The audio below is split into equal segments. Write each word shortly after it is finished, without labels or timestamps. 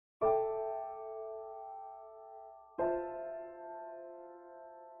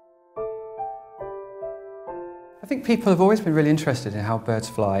think people have always been really interested in how birds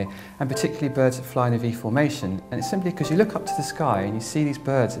fly, and particularly birds that fly in a V formation. And it's simply because you look up to the sky and you see these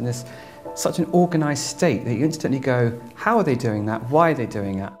birds in this such an organised state that you instantly go, how are they doing that? Why are they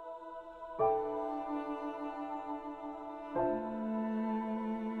doing that?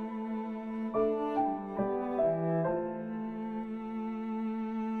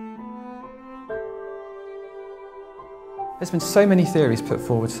 There's been so many theories put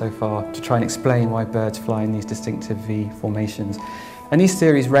forward so far to try and explain why birds fly in these distinctive V formations. And these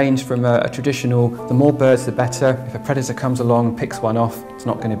theories range from a traditional, the more birds the better, if a predator comes along and picks one off, it's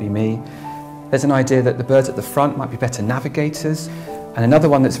not going to be me. There's an idea that the birds at the front might be better navigators. And another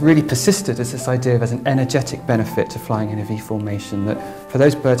one that's really persisted is this idea of there's an energetic benefit to flying in a V formation, that for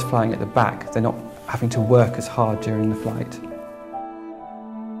those birds flying at the back, they're not having to work as hard during the flight.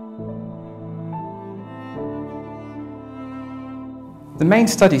 The main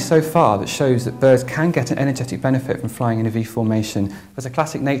study so far that shows that birds can get an energetic benefit from flying in a V formation was a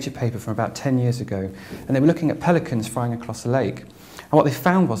classic Nature paper from about 10 years ago, and they were looking at pelicans flying across a lake. And what they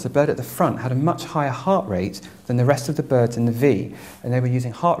found was the bird at the front had a much higher heart rate than the rest of the birds in the V, and they were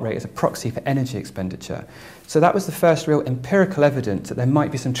using heart rate as a proxy for energy expenditure. So that was the first real empirical evidence that there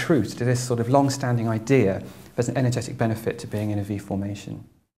might be some truth to this sort of long-standing idea there's an energetic benefit to being in a V formation.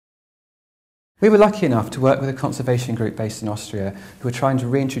 We were lucky enough to work with a conservation group based in Austria who were trying to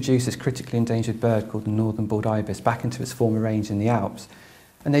reintroduce this critically endangered bird called the northern bald ibis back into its former range in the Alps.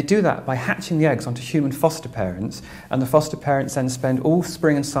 And they do that by hatching the eggs onto human foster parents, and the foster parents then spend all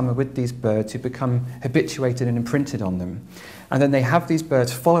spring and summer with these birds who become habituated and imprinted on them. And then they have these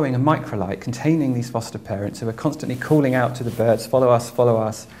birds following a microlight containing these foster parents who are constantly calling out to the birds, follow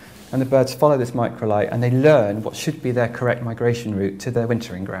us, and the birds follow this microlight and they learn what should be their correct migration route to their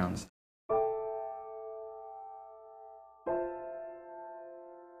wintering grounds.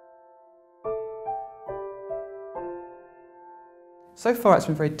 So far it's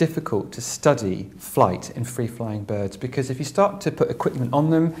been very difficult to study flight in free-flying birds because if you start to put equipment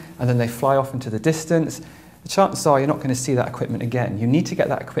on them and then they fly off into the distance, the chances are you're not going to see that equipment again. You need to get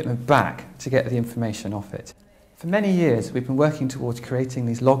that equipment back to get the information off it. For many years we've been working towards creating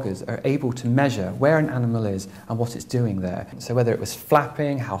these loggers that are able to measure where an animal is and what it's doing there. So whether it was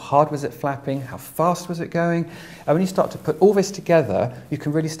flapping, how hard was it flapping, how fast was it going, and when you start to put all this together you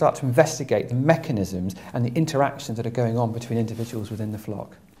can really start to investigate the mechanisms and the interactions that are going on between individuals within the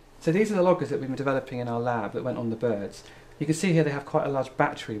flock. So these are the loggers that we've been developing in our lab that went on the birds. You can see here they have quite a large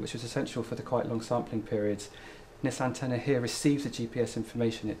battery which is essential for the quite long sampling periods. And this antenna here receives the GPS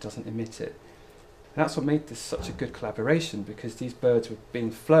information, it doesn't emit it. And that's what made this such a good collaboration because these birds were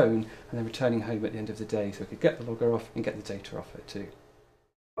being flown and then returning home at the end of the day so we could get the logger off and get the data off it too.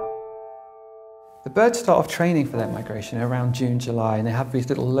 The birds start off training for their migration around June, July, and they have these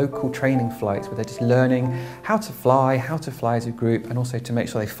little local training flights where they're just learning how to fly as a group, and also to make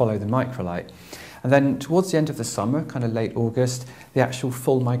sure they follow the microlight. And then towards the end of the summer, kind of late August, the actual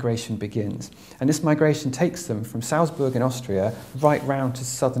full migration begins. And this migration takes them from Salzburg in Austria right round to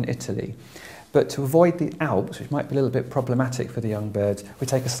southern Italy. But to avoid the Alps, which might be a little bit problematic for the young birds, we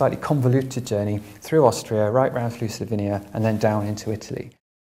take a slightly convoluted journey through Austria, right round through Slovenia, and then down into Italy.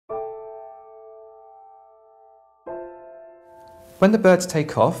 When the birds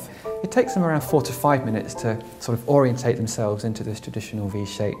take off, it takes them around 4 to 5 minutes to sort of orientate themselves into this traditional V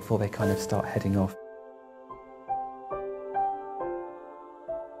shape before they kind of start heading off.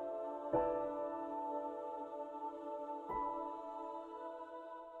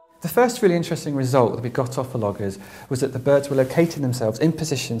 The first really interesting result that we got off the loggers was that the birds were locating themselves in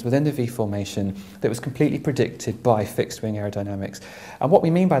positions within the V formation that was completely predicted by fixed wing aerodynamics. And what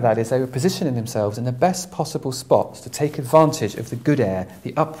we mean by that is they were positioning themselves in the best possible spots to take advantage of the good air,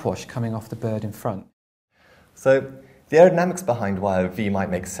 the upwash coming off the bird in front. So the aerodynamics behind why a V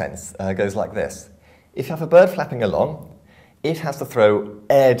might make sense goes like this. If you have a bird flapping along, it has to throw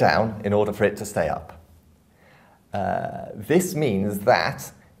air down in order for it to stay up. This means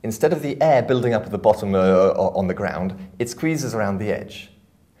that instead of the air building up at the bottom on the ground, it squeezes around the edge.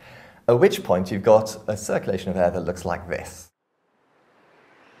 At which point you've got a circulation of air that looks like this.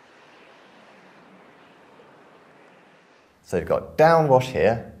 So you've got downwash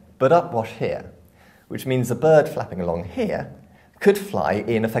here, but upwash here, which means the bird flapping along here could fly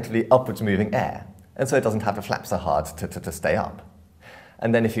in effectively upwards moving air, and so it doesn't have to flap so hard to stay up.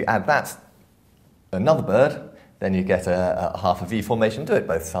 And then if you add that, another bird, then you get a half a V formation, do it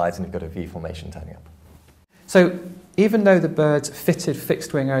both sides, and you've got a V formation turning up. So even though the birds fitted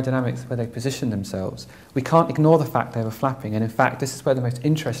fixed wing aerodynamics where they positioned themselves, we can't ignore the fact they were flapping, and in fact this is where the most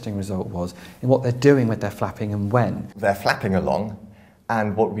interesting result was, in what they're doing with their flapping and when. They're flapping along,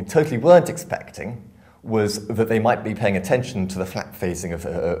 and what we totally weren't expecting was that they might be paying attention to the flap phasing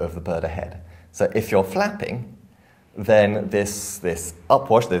of the bird ahead. So if you're flapping, then this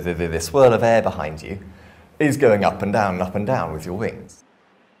upwash, this swirl of air behind you, is going up and down with your wings.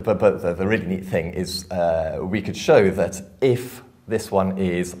 But the really neat thing is we could show that if this one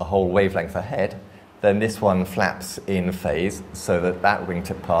is a whole wavelength ahead, then this one flaps in phase so that that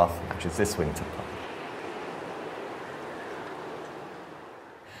wingtip path matches this wingtip path.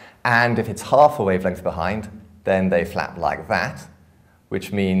 And if it's half a wavelength behind, then they flap like that,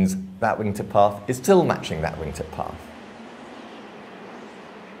 which means that wingtip path is still matching that wingtip path.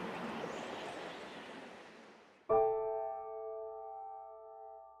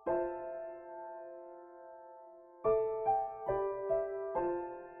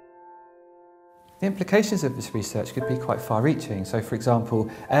 The implications of this research could be quite far-reaching. So, for example,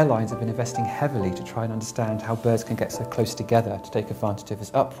 airlines have been investing heavily to try and understand how birds can get so close together to take advantage of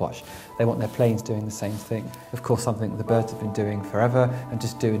this upwash. They want their planes doing the same thing. Of course, something the birds have been doing forever and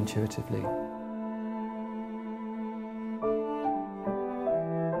just do intuitively.